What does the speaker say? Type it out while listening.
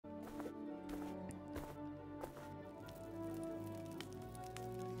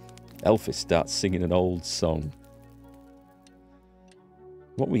Elphys starts singing an old song.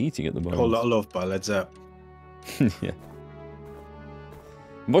 What are we eating at the moment? A Whole Lot of Love by Led Zepp. Yeah.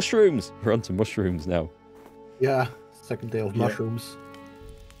 Mushrooms! We're on to mushrooms now. Yeah, second day of mushrooms.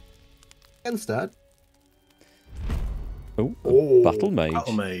 Instead. Oh, Battle Mage.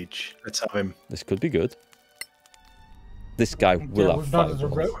 Battle Mage. Let's have him. This could be good. This guy will have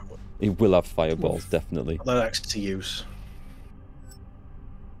fireballs. He will have fireballs, definitely. Put that axe to use.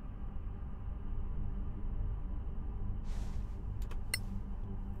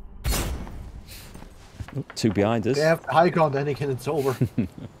 Oh, two behind us. They have high ground, Anakin, it's over.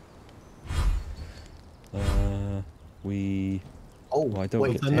 I don't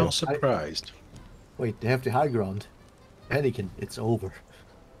wait, get They're not surprised. Wait, they have the high ground. Anakin, it's over.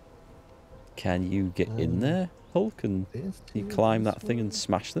 Can you get in there, Hulk, and you climb that thing and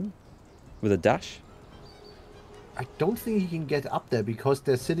smash them with a dash? I don't think he can get up there because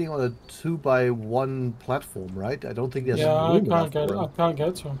they're sitting on a 2x1 platform, right? I don't think there's room I can't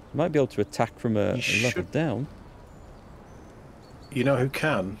get to him. You might be able to attack from a level down. You know who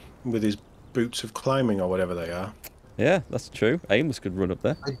can? With his boots of climbing or whatever they are. Yeah, that's true. Aimless could run up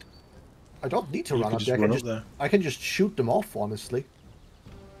there. I don't need to You run could up just there. run up there. I can just shoot them off, honestly.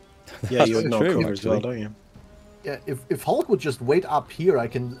 Yeah, you That's have no true, cover as well, actually. don't you? Yeah, if Hulk would just wait up here, I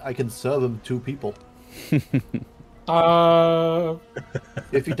can serve him 2 people.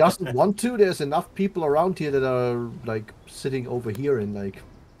 If he doesn't want to, there's enough people around here that are like sitting over here and like.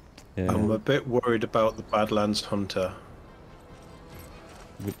 Yeah. I'm a bit worried about the Badlands Hunter.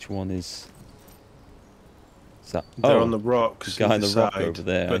 Which one is that? They're on the rocks. the guy on either the rock side, over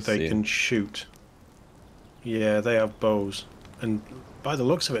there. But they can shoot. Yeah, they have bows, and by the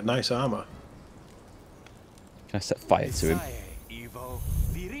looks of it, nice armor. Can I set fire to him?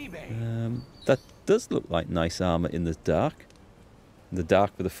 That does look like nice armor in the dark. In the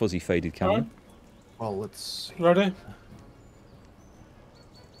dark with a fuzzy faded camera. Well, let's see. Ready?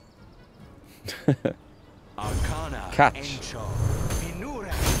 Catch.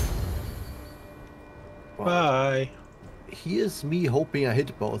 Bye. Here's me hoping I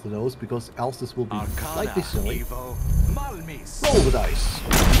hit both of those because else this will be slightly silly. Roll the dice.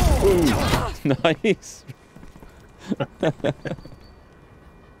 Nice.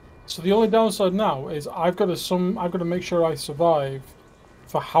 So the only downside now is I've got to make sure I survive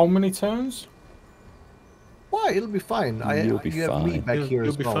for how many turns? Why? It'll be fine. You'll be you have me fine. back here You'll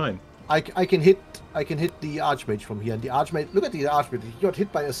as be well. fine. I can hit the Archmage from here, and the Archmage. Look at the Archmage. He got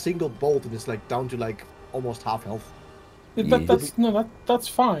hit by a single bolt and is like down to like almost half health. That's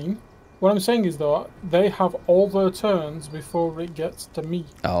fine. What I'm saying is though, they have all their turns before it gets to me.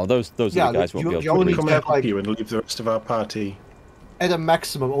 Oh, those are the guys won't be able to only Come do and have, help you and leave the rest of our party at a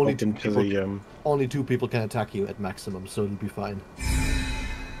maximum. Only two into people. the Only 2 people can attack you at maximum, so it'll be fine.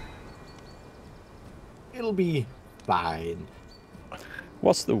 It'll be fine.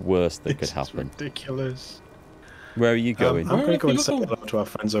 What's the worst that could It's happen? ridiculous. Where are you going? I'm going to go and Where say are you hello to our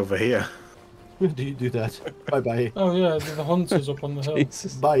friends over here. Do you do that? Bye bye. Oh yeah, the hunters up on the hill.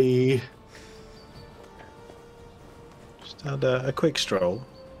 Jesus. Bye. Just had a quick stroll.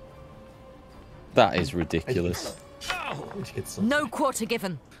 That is ridiculous. No quarter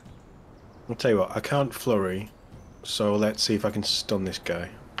given. I'll tell you what, I can't flurry, so let's see if I can stun this guy.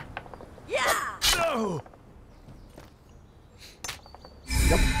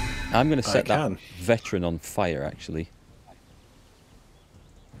 I'm going to set that can. veteran on fire, actually.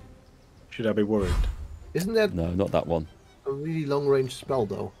 Should I be worried? Isn't that No, not that one. a really long range spell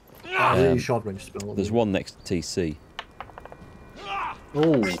though? A really short range spell. There's one next to TC.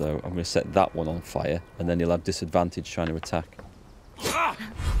 Oh, So I'm going to set that one on fire, and then he'll have disadvantage trying to attack.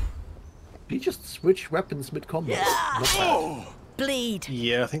 He just switch weapons mid combat. Not bad. Bleed.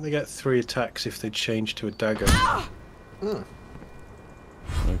 yeah, I think they get 3 attacks if they change to a dagger.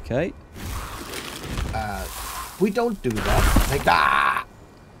 Okay. We don't do that. Like that.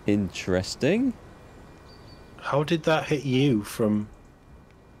 Interesting. How did that hit you from...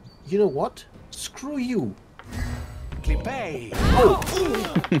 You know what? Screw you.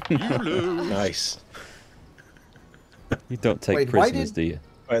 Nice. You don't take Wait, why prisoners, do you?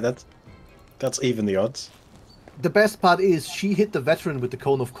 Right, that's even the odds. The best part is she hit the veteran with the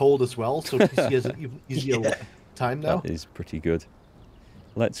cone of cold as well, so she has an even easier time now. That is pretty good.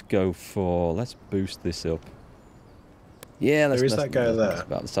 Let's go for... Let's boost this up. Yeah, let's There is that guy there.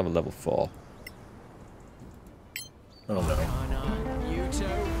 Let's have a level 4. Oh no. You two,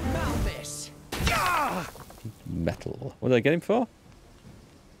 mount this. Metal. What did I get him for?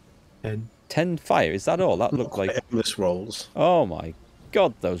 And 10 fire. Is that all? That looked like... Endless rolls. Oh my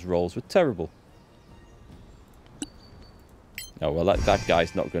god, those rolls were terrible. Oh, well, that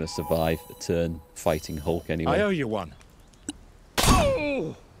guy's not going to survive a turn fighting Hulk anyway. I owe you one.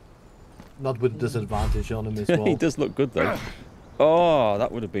 Not with disadvantage on him as well. He does look good, though. Oh,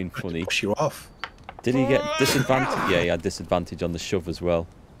 that would have been funny. Push you off. Did he get disadvantage? Yeah, he had disadvantage on the shove as well.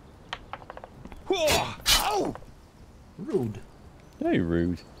 Rude. Very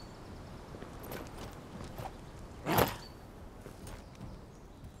rude.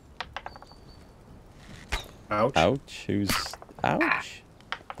 Ouch. Ouch. Who's... Ouch.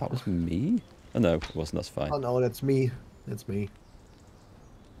 That was me? Oh, no, it wasn't. That's fine. Oh no, that's me. That's me.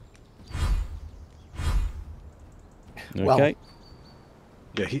 Okay. Well,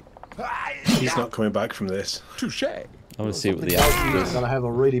 Yeah, he's not coming back from this. Touche. I want to see what the He's action gonna have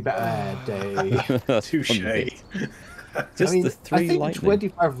a really bad day. is. That's Touche. funny. Just the I three think lightning.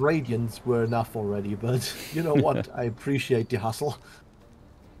 25 radiants were enough already, but you know what? I appreciate the hustle.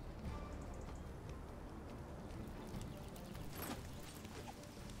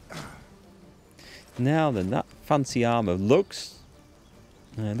 Now then, that fancy armor looks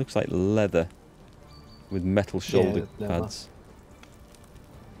like leather with metal shoulder leather. pads.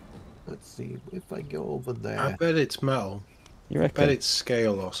 Let's see if I go over I there. bet it's metal. You I reckon? bet it's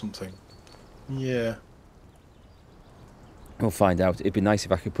scale or something. Yeah. We'll find out. It'd be nice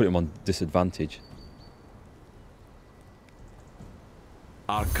if I could put him on disadvantage.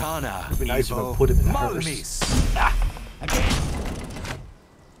 Arcana. It'd be nice if I put him in a hearse.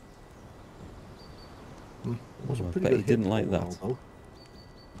 Was a I pretty bet good he didn't hit like overall, that. though.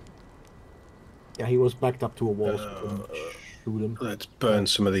 Yeah, he was backed up to a wall, so I couldn't shoot him. Let's burn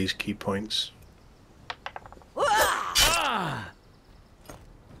some of these key points. I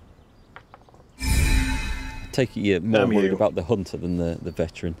take it you're more Damn worried you. about the hunter than the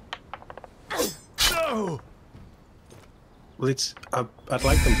veteran. Well, I'd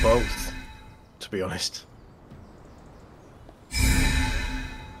like them both, to be honest.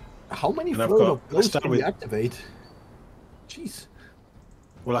 How many And I've flow got- of blows start can we with- activate? Jeez.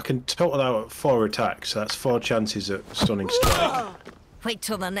 Well, I can total out 4 attacks, so that's 4 chances at stunning strike. Wait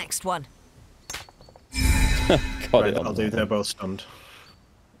till the next one. Got Right, it on I'll do. that. They're both stunned.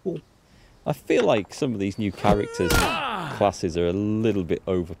 I feel like some of these new characters and classes are a little bit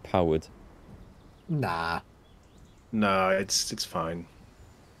overpowered. Nah. No, it's fine.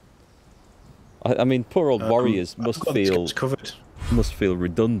 I mean, poor old warriors I've must got the feel skills covered.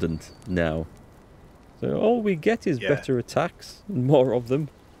 redundant now. So all we get is Yeah. better attacks, and more of them,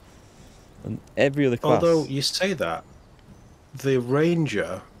 and every other class. Although you say that, the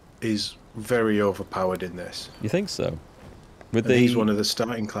ranger is very overpowered in this. You think so? With And he's one of the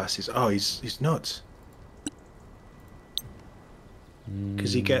starting classes. Oh, he's nuts.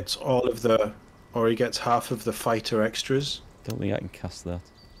 Because he gets all of the, or he gets half of the fighter extras Don't think I can cast that.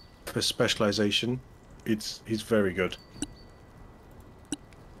 for specialization. He's very good.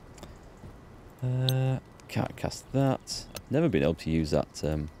 Can't cast that. I've never been able to use that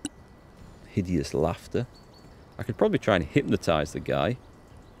hideous laughter. I could probably try and hypnotize the guy.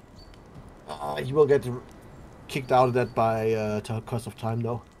 You will get kicked out of that by cost of time,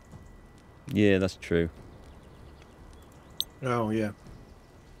 though. Yeah, that's true. Oh yeah.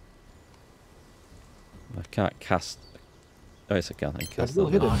 I can't cast. Oh, yes, I can. I can cast That will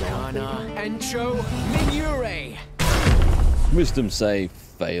hit that. him, though. I think. Arcana. Entro Minure. Wisdom save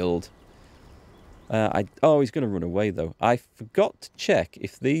failed. Oh, he's going to run away though. I forgot to check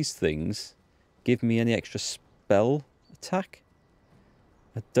if these things give me any extra spell attack.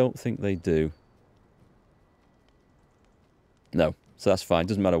 I don't think they do. No, so that's fine.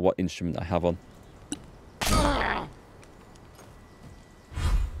 Doesn't matter what instrument I have on.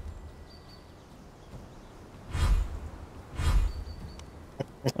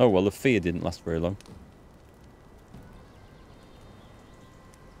 Oh well, the fear didn't last very long.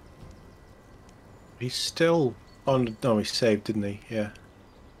 He's still on. No, he saved, didn't he? Yeah.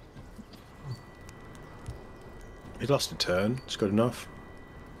 He lost a turn. It's good enough.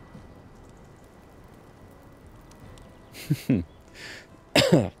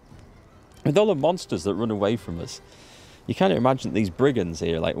 With all the monsters that run away from us, you kind of imagine these brigands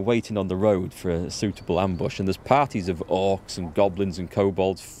here, like waiting on the road for a suitable ambush, and there's parties of orcs and goblins and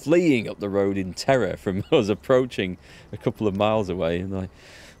kobolds fleeing up the road in terror from us approaching a couple of miles away. And like,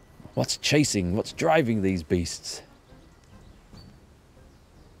 what's chasing? What's driving these beasts?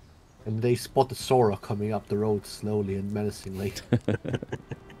 And they spot the Sora coming up the road slowly and menacingly.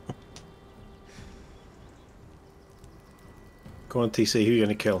 Go on, TC. Who are you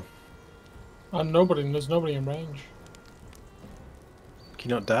gonna kill? And there's nobody in range. Can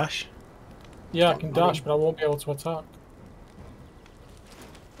you not dash? Yeah, I can dash, but I won't be able to attack.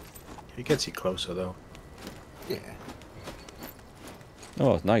 He gets you closer though. Yeah.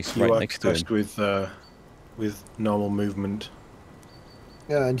 Oh, nice, You right are next to him. cursed with normal movement.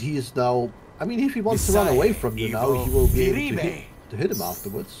 Yeah, and he is now. I mean, if he wants to run away from you now, he will be able to hit him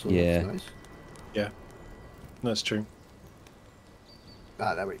afterwards. So Yeah. that's nice. Yeah, that's true.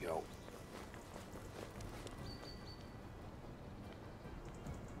 Ah, there we go.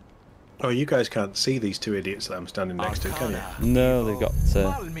 Oh, you guys can't see these two idiots that I'm standing next to, can you? No, they've got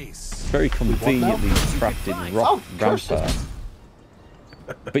very conveniently crafted rock curses. rampart.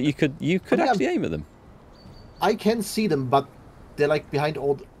 But you could actually aim at them. I can see them, but they're like behind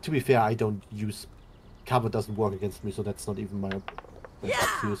all. To be fair, I don't use cover. Doesn't work against me, so that's not even my.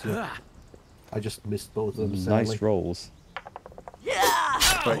 Seriously. I just missed both of them. Sadly. Nice rolls.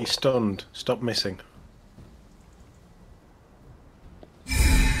 Right, you're stunned. Stop missing.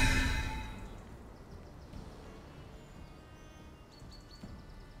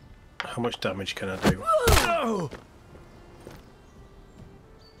 How much damage can I do? I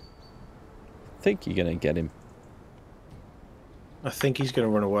think you're gonna get him. I think he's going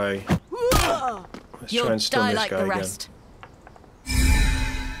to run away. Let's You'll try and stun die this like guy the again. rest.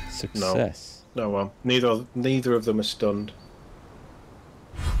 Success. No, well, neither of them are stunned.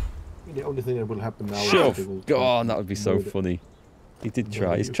 The only thing that will happen now. Is Shove! they will Go on, that would be so murder- funny. He did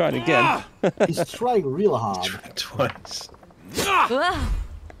try. He's trying again. He's trying real hard. Twice. Ah!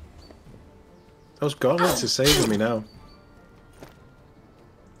 Those gauntlets are saving me now.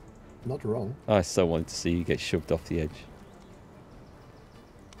 Not wrong. I so wanted to see you get shoved off the edge.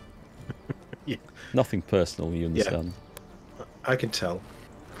 Yeah. Nothing personal, you understand. I can tell.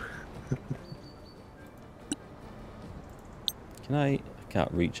 Can I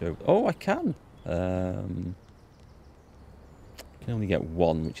can't reach over. Oh, I can. I can only get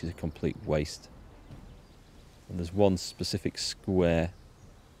one, which is a complete waste. And there's one specific square.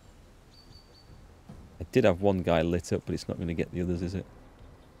 I did have one guy lit up, but it's not going to get the others, is it?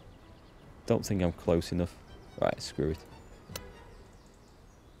 Don't think I'm close enough. Right, screw it.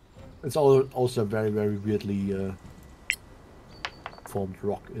 It's also very, very weirdly formed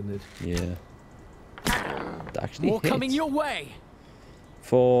rock in it. Yeah. That actually More coming hit your way.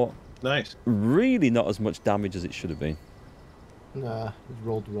 for Nice. really not as much damage as it should have been. Nah, it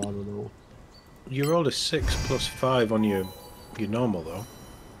rolled rather low. You rolled a 6 plus 5 on your normal though,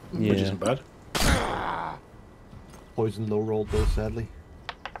 which Yeah. isn't bad. Poison low rolled though, sadly.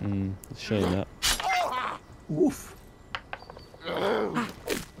 It's showing that. Oof.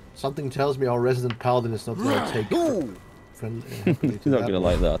 Something tells me our resident paladin is not going to take friendly. He's not going to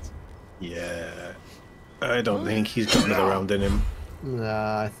like that. Yeah. I don't think he's got another round in him.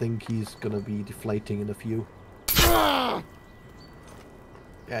 Nah, I think he's going to be deflating in a few. Yeah,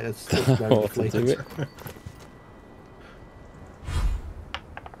 that's very What to do deflating. it.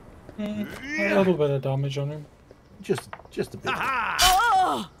 A little bit of damage on him. Just a bit.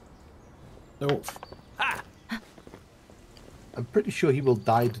 No. I'm pretty sure he will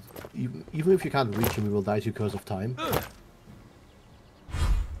die. Even if you can't reach him, he will die to Curse of Time.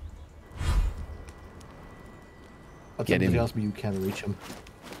 But Get something him. tells me you can reach him.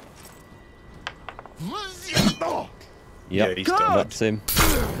 Yeah, Yep, he's done. that's him.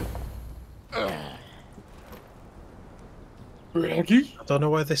 Reggie? I don't know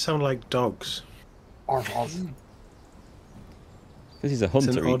why they sound like dogs. Because he's a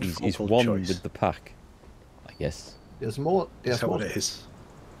hunter, odd, he's thoughtful one choice. with the pack, I guess. There's more. Is that what it is?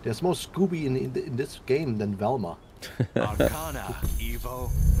 There's more Scooby in this game than Velma. Arcana, Evo,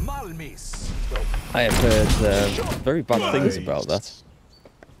 Malmis. I have heard very bad things about that.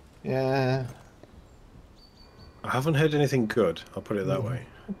 Yeah. I haven't heard anything good, I'll put it that way.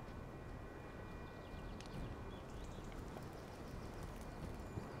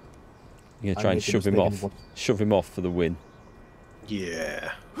 You're I gonna try and made the shove him mistake off. and Shove him off for the win.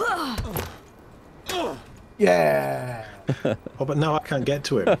 Yeah. Yeah. Oh, but now I can't get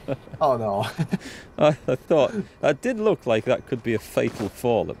to him. Oh no. I thought that did look like that could be a fatal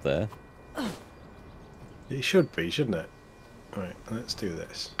fall up there. It should be, shouldn't it? Right, let's do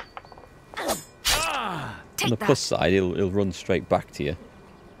this. On the plus side, he'll run straight back to you.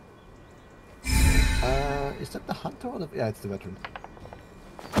 Is that the hunter or the? Yeah, it's the veteran.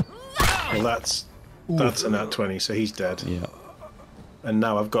 Well, that's a nat 20, so he's dead. Yeah. And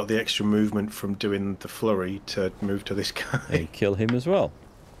now I've got the extra movement from doing the flurry to move to this guy. And kill him as well.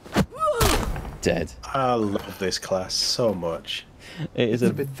 Dead. I love this class so much. It is It's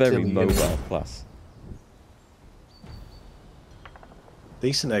a a bit very silly, mobile class.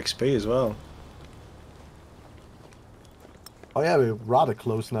 Decent XP as well. Oh yeah, we're rather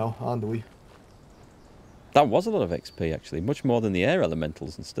close now, aren't we? That was a lot of XP actually, much more than the air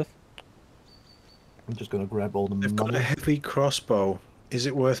elementals and stuff. I'm just gonna grab all the They've got a money. heavy crossbow Is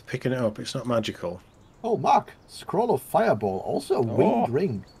it worth picking it up? It's not magical. Oh, Mark, scroll of fireball, also a winged Oh.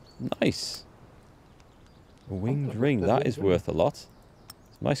 ring. Nice. A winged the ring, heck, that that is is worth a lot. Some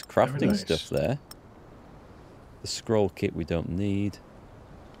nice crafting nice. stuff there. The scroll kit we don't need.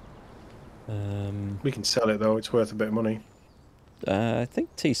 We can sell it though, it's worth a bit of money. I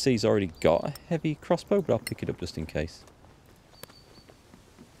think TC's already got a heavy crossbow, but I'll pick it up just in case.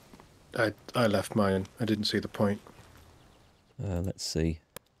 I left mine. I didn't see the point. Let's see.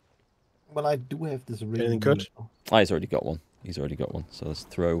 Well, I do have this ring. Anything good? Ah, he's already got one. He's already got one. So let's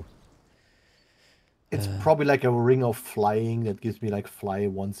throw. It's probably like a ring of flying that gives me like fly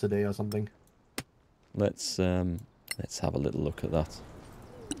once a day or something. Let's have a little look at that.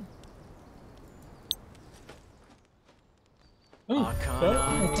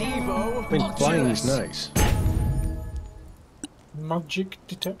 Arcana Devo. I mean, flying is Oculus. nice. Magic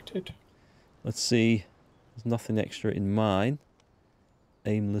detected. Let's see. There's nothing extra in mine.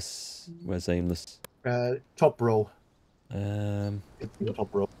 Aimless. Where's aimless? Top row. I'll It's in the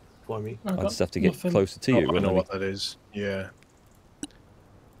top row for me. just have to get closer to you. I won't know I? what that is. Yeah.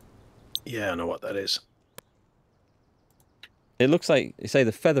 Yeah, I know what that is. It looks like, you say,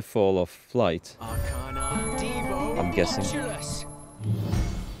 the feather fall off flight. Arcana Devo. I'm guessing. Oculus.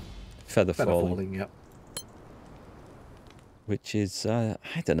 Feather Better falling. falling, yeah. Which is, I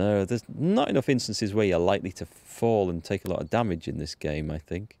don't know, there's not enough instances where you're likely to fall and take a lot of damage in this game, I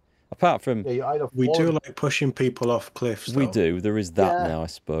think. Apart from, Yeah, you either We fall, do like pushing people off cliffs. we though. do, there is that Yeah. now, I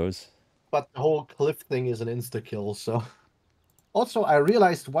suppose. but the whole cliff thing is an insta kill. So, also I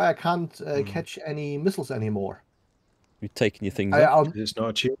realized why I can't catch any missiles anymore. You've taken your things I, off. It's not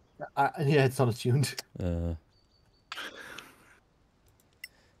a tune. yeah, it's not attuned. What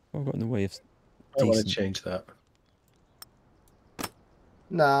have I got in the way of I want to decent? change that.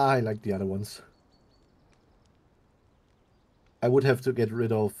 Nah, I like the other ones. I would have to get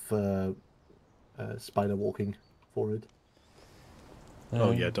rid of spider walking for it.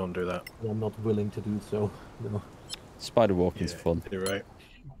 Oh yeah, don't do that. And I'm not willing to do so. No. Spider walking's Yeah, fun. You're right.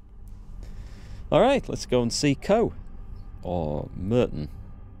 Alright, let's go and see Co. Or Merton,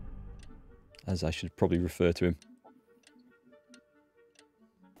 as I should probably refer to him.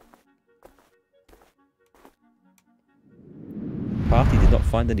 Party did not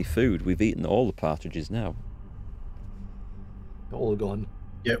find any food. We've eaten all the partridges now. They're all gone.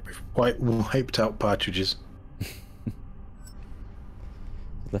 Yep, we've wiped out partridges.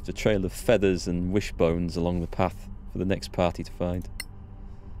 Left a trail of feathers and wishbones along the path for the next party to find.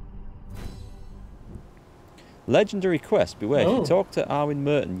 Legendary quest. Beware, if you Oh. talk to Arwen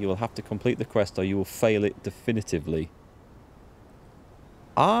Merton, you will have to complete the quest or you will fail it definitively.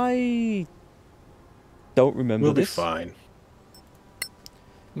 I don't remember We'll be this. fine.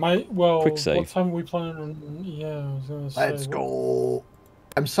 Quick save. What time are we planning on? Yeah, I was gonna say. Let's go.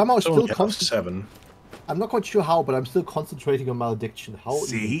 I'm somehow Someone still get off concentrating. 7. I'm not quite sure how, but I'm still concentrating on malediction. How?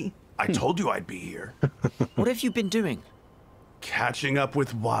 See? I told you I'd be here. What have you been doing? Catching up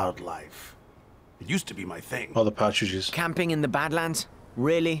with wildlife. It used to be my thing. All the partridges. Camping in the Badlands?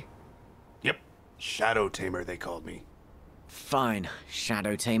 Really? Yep. Shadow Tamer, they called me. Fine,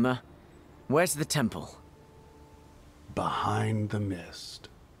 Shadow Tamer. Where's the temple? Behind the mist.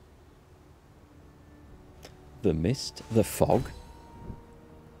 The mist, the fog.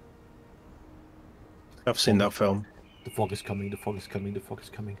 I've seen that film. The fog is coming. The fog is coming. The fog is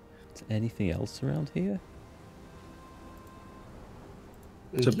coming. Is anything else around here?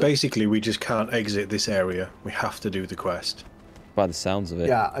 It So looks- basically, we just can't exit this area. We have to do the quest. By the sounds of it.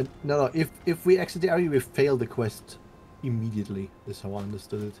 Yeah, no. If we exit the area, we fail the quest immediately. Is how I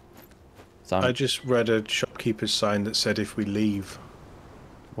understood it. So I just read a shopkeeper's sign that said if we leave.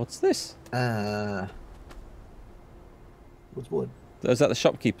 what's this? What's what? Is that the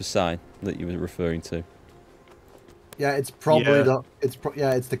shopkeeper's sign that you were referring to? Yeah, it's probably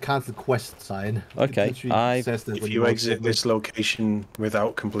Yeah. it's the cancel quest sign. It Okay, literally says that If when you want exit to- this location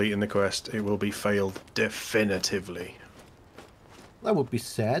without completing the quest, it will be failed definitively. that would be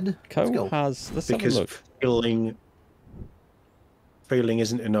sad. Let's Co go. has. Let's have a Because look. failing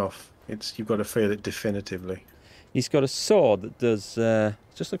isn't enough. It's you've got to fail it definitively. He's got a sword that does.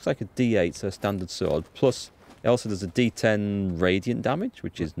 Just looks like a D8, so a standard sword. Plus, it also does a D10 radiant damage,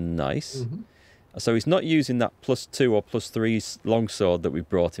 which is nice. Mhm. So he's not using that +2 or +3 longsword that we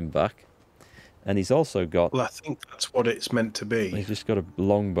brought him back. And he's also got. Well, I think that's what it's meant to be. He's just got a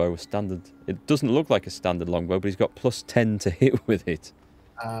longbow, standard. It doesn't look like a standard longbow, but he's got +10 to hit with it.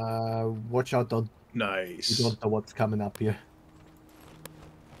 Watch out! You Nice. don't know what's coming up here.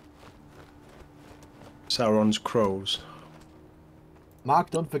 Sauron's crows. Mark,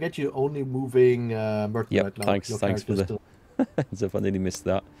 don't forget you're only moving Merton Yep, right now. thanks Your for character's the- still- As if I nearly missed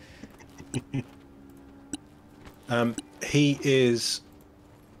that. He is.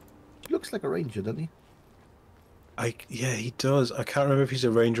 He looks like a ranger, doesn't he? Yeah, he does. I can't remember if he's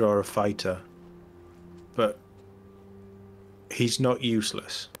a ranger or a fighter, but he's not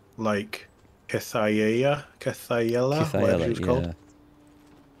useless. Like Cathaela, whatever she was called.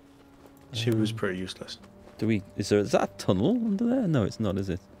 She was pretty useless. Is that a tunnel under there? No, it's not, is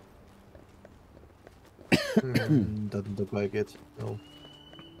it? Doesn't look like it. No.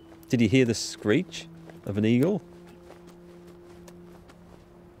 Did you hear the screech of an eagle?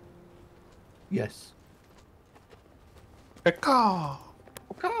 Yes. Caw.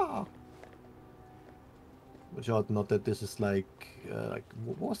 Caw. Which ought not that this is like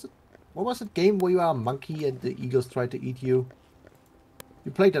what was it? What was it game where you are a monkey and the eagles try to eat you?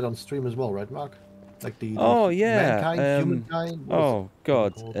 You played that on stream as well, right, Mark? Like the mankind, humankind. Oh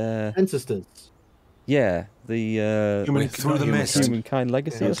God, Ancestors. Yeah, the Through the mist. Humankind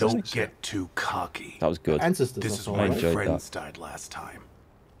Legacy. Or something? Don't get too cocky. That was good. Ancestors. This is all why right. enjoyed friends died last time.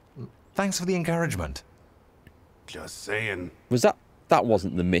 Thanks for the encouragement. Just saying. Was that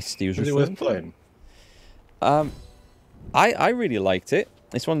wasn't the mist he was Was it referring worth playing? I really liked it.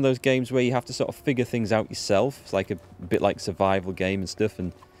 It's one of those games where you have to sort of figure things out yourself. It's like a bit like survival game and stuff.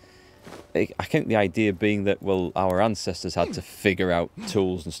 And I think the idea being that, well, our ancestors had to figure out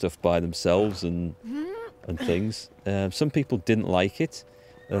tools and stuff by themselves and things. Some people didn't like it.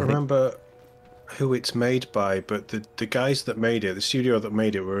 I remember who it's made by, but the guys that made it, the studio that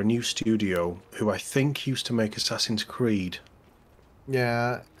made it, were a new studio who I think used to make Assassin's Creed.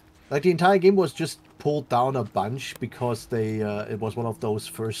 Yeah, like the entire game was just pulled down a bunch because they it was one of those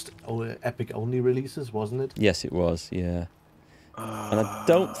first Epic only releases, wasn't it? Yes, it was. Yeah. And I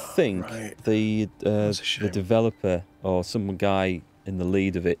don't think the developer or some guy in the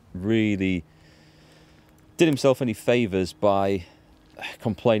lead of it really did himself any favours by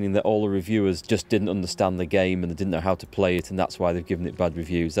complaining that all the reviewers just didn't understand the game and they didn't know how to play it, and that's why they've given it bad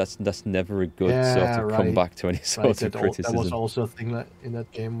reviews. That's never a good sort of comeback to any sort of criticism. That was also a thing in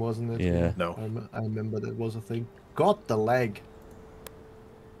that game, wasn't it? Yeah. No. I remember that was a thing. God, the lag.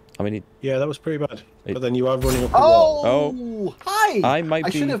 I mean, yeah, that was pretty bad. But then you are running up the wall. Oh, hi! I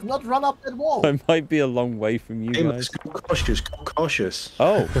should have not run up that wall. I might be a long way from you Aimless, guys. cautious.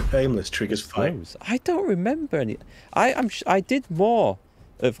 Oh. Aimless triggers fire. I don't remember any. I did more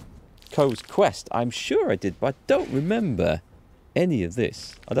of Co's Quest. I'm sure I did, but I don't remember any of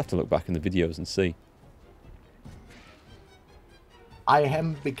this. I'd have to look back in the videos and see. I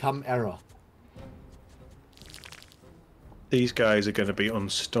have become error. These guys are going to be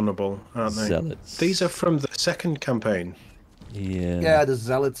unstunnable, aren't they? Zealots. These are from the second campaign. Yeah. Yeah, the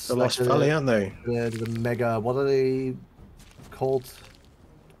Zealots. The Lost Valley, aren't they? The mega. What are they called?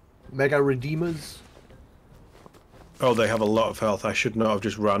 Mega Redeemers. Oh, they have a lot of health. I should not have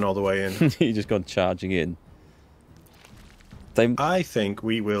just run all the way in. You just gone charging in. I think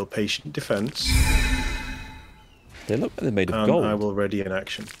we will patient defense. They look like they're made of and gold. I will ready in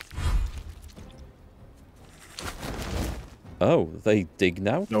action. Oh, they dig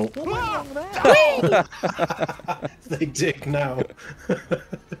now? No. They dig now.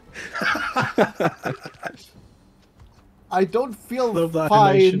 I don't feel Love that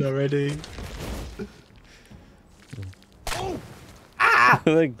fine. animation already.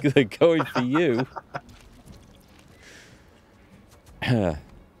 They're going for you.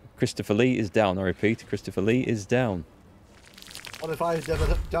 Christopher Lee is down. I repeat, Christopher Lee is down. What have I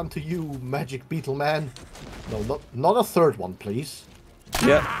ever done to you, Magic Beetle Man? No, not a third one, please.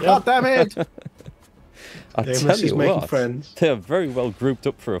 Yeah. God damn it! I tell you making what, friends. they are very well grouped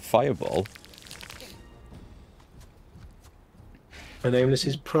up for a fireball. And Aimless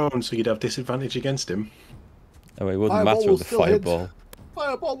is prone, so you'd have disadvantage against him. Oh, it wouldn't Fireball matter will with the still hit. fireball.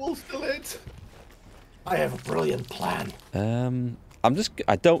 Fireball will still hit. I have a brilliant plan.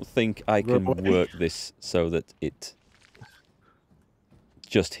 I don't think I can work this so that it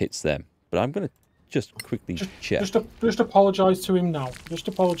just hits them. But I'm going to just quickly check. Just apologise to him now. Just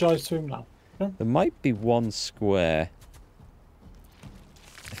apologise to him now. Okay? There might be one square.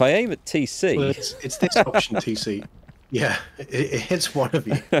 If I aim at TC... Well, it's this option, TC. Yeah, it hits one of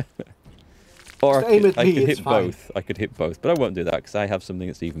you. Or I could it's hit fine. both. I could hit both, but I won't do that because I have something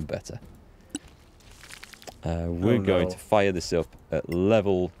that's even better. We're going to fire this up at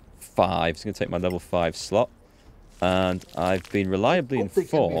level 5. It's going to take my level 5 slot. And I've been reliably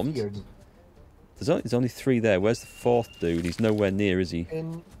informed... There's only 3 there. Where's the 4th dude? He's nowhere near, is he?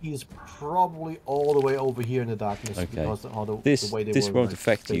 And he's probably all the way over here in the darkness. Okay. Because the This way they were, won't like,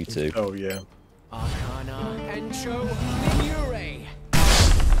 affect you taking- two. Oh, yeah. Arcana Encho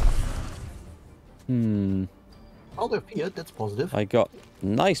Minure. out of here. That's positive. I got a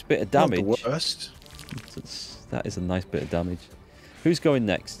nice bit of damage. Not the worst. That is a nice bit of damage. Who's going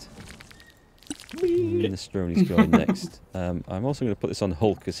next? Minestroni's going next. I'm also going to put this on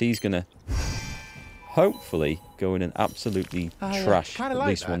Hulk because he's going to hopefully go in and absolutely trash at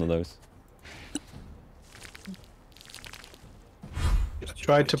least one of those. I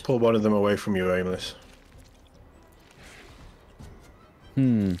tried to pull one of them away from you, Aimless.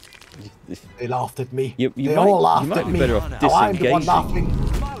 They laughed at me. They all laughed might at be me. better off Now I'm the one disengaging. laughing.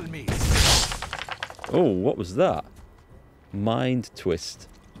 Oh, what was that? Mind twist.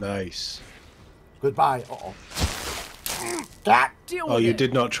 Nice. Goodbye. Uh-oh. Deal Oh, with you it.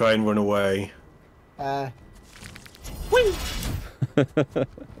 did not try and run away. Whee!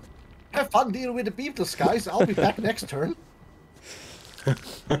 Have fun dealing with the Beatles, guys. I'll be back next turn.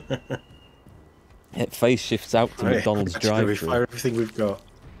 It face shifts out to McDonald's That's gonna be drive-thru. fire everything we've got.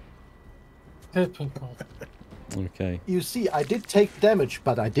 Typical. Okay. You see, I did take damage,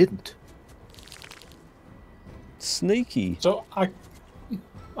 but I didn't. Sneaky. So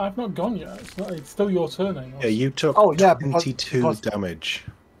I've not gone yet. It's still your turn, Amos. Yeah, you took Oh, yeah, 22 because- damage.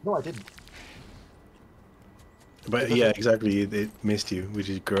 No, I didn't. But yeah, exactly. It missed you, which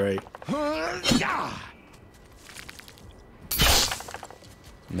is great.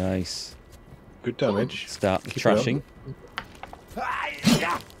 Nice. Good damage. Start the Keep it up. trashing.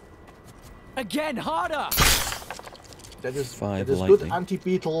 Again, harder. That is, Five that is lightning. good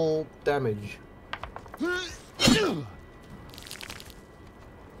anti-beetle damage.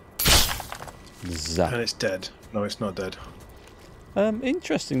 Zap. And it's dead. No, it's not dead.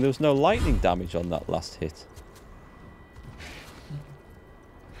 Interesting, there was no lightning damage on that last hit.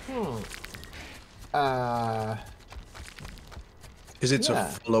 Because it's Yeah.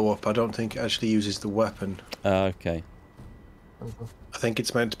 a follow-up, I don't think it actually uses the weapon. Okay. I think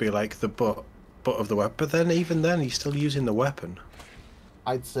it's meant to be like the butt of the weapon. But then, even then, he's still using the weapon.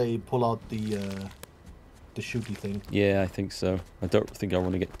 I'd say pull out the shooty thing. Yeah, I think so. I don't think I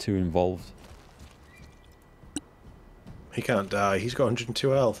want to get too involved. He can't die. He's got 102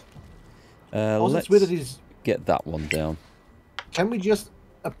 health. Also, Let's it's weird that he's... get that one down. Can we just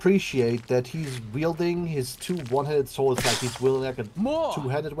appreciate that he's wielding his two one-handed swords like he's wielding like a More.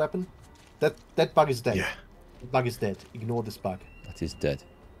 two-handed weapon? That bug is dead. Yeah. That bug is dead. Ignore this bug. That is dead.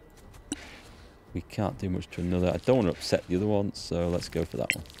 We can't do much to another. I don't want to upset the other one, so let's go for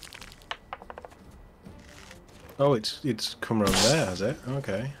that one. Oh, it's come around there, has it?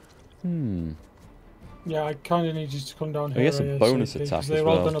 Okay. Yeah, I kind of need you to come down I here. guess a bonus ASAP, attack 'cause as they're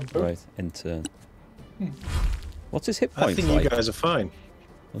all well. gonna Right, end turn. What's his hit I points think like? you guys are fine.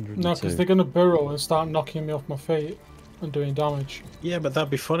 102. No, because they're going to burrow and start knocking me off my feet and doing damage. Yeah, but that'd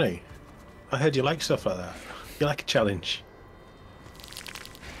be funny. I heard you like stuff like that. You like a challenge.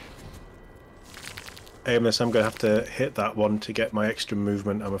 Aimless, I'm going to have to hit that one to get my extra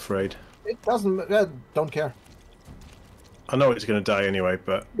movement, I'm afraid. It doesn't... don't care. I know it's going to die anyway,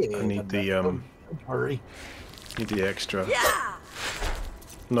 but Yeah, I need the don't hurry. need the extra.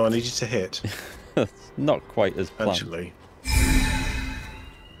 No, I need you to hit, Not quite as planned. actually.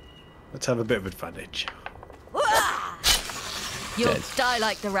 Let's have a bit of advantage. You'll Dead. die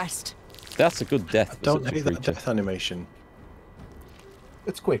like the rest. That's a good death for Don't such a hate that creature. death animation.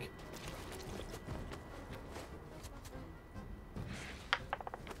 It's quick.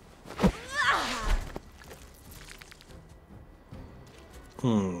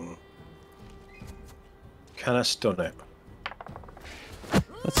 Can I stun it?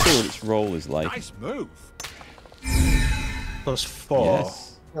 Let's see what its roll is like. Nice move. +4.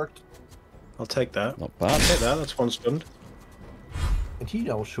 Yes, Worked. I'll take that. not bad. Take that, that's one stunned. And he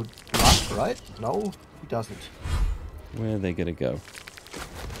now should run, right? No, he doesn't. Where are they gonna go?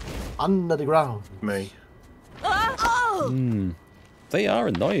 Under the ground. Me. They are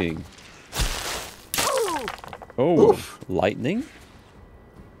annoying. Oh, lightning?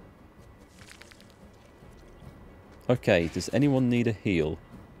 Okay, does anyone need a heal?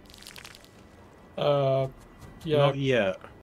 Yeah, Not yet.